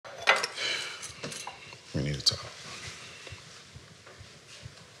We need to talk.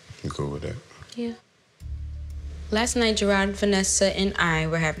 You cool with that? Yeah. Last night, Jarod, Vanessa, and I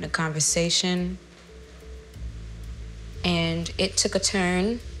were having a conversation, and it took a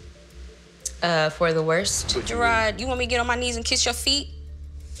turn for the worst. Jarod, you want me to get on my knees and kiss your feet?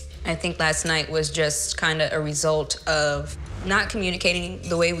 I think last night was just kind of a result of not communicating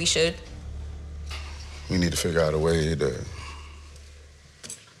the way we should. We need to figure out a way to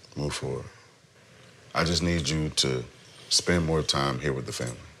move forward. I just need you to spend more time here with the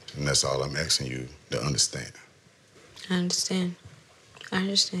family. And that's all I'm asking you to understand. I understand. I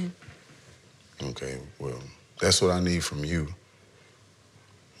understand. Okay, well, that's what I need from you.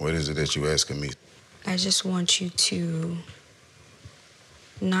 What is it that you asking me? I just want you to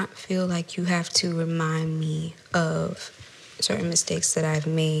not feel like you have to remind me of certain mistakes that I've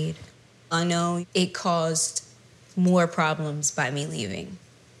made. I know it caused more problems by me leaving,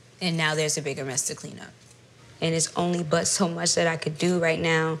 and now there's a bigger mess to clean up. And it's only but so much that I could do right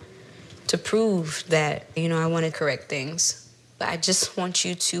now to prove that, I want to correct things. But I just want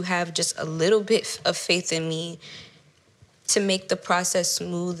you to have just a little bit of faith in me to make the process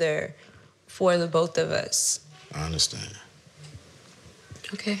smoother for the both of us. I understand.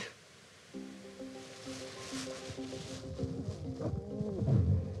 Okay.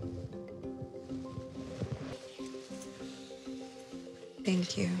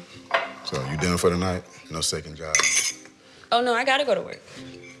 Thank you. So, you done for the night? No second job? Oh, no, I gotta go to work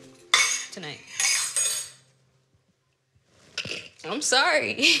tonight. I'm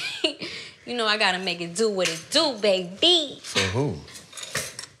sorry. I gotta make it do what it do, baby. For who?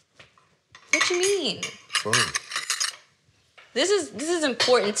 What you mean? For who? This is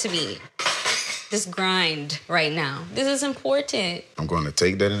important to me. This grind right now. This is important. I'm going to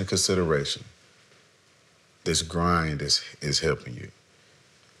take that into consideration. This grind is helping you.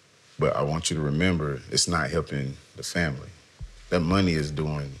 But I want you to remember, it's not helping the family. That money is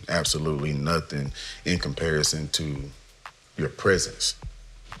doing absolutely nothing in comparison to your presence.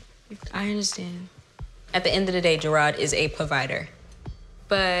 I understand. At the end of the day, Jarod is a provider.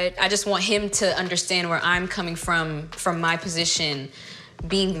 But I just want him to understand where I'm coming from my position,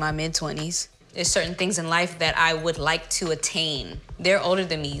 being in my mid-20s. There's certain things in life that I would like to attain. They're older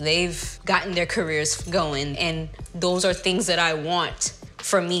than me. They've gotten their careers going, and those are things that I want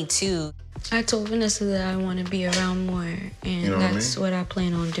for me, too. I told Vanessa that I want to be around more, and that's what I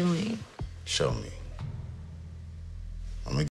plan on doing. Show me.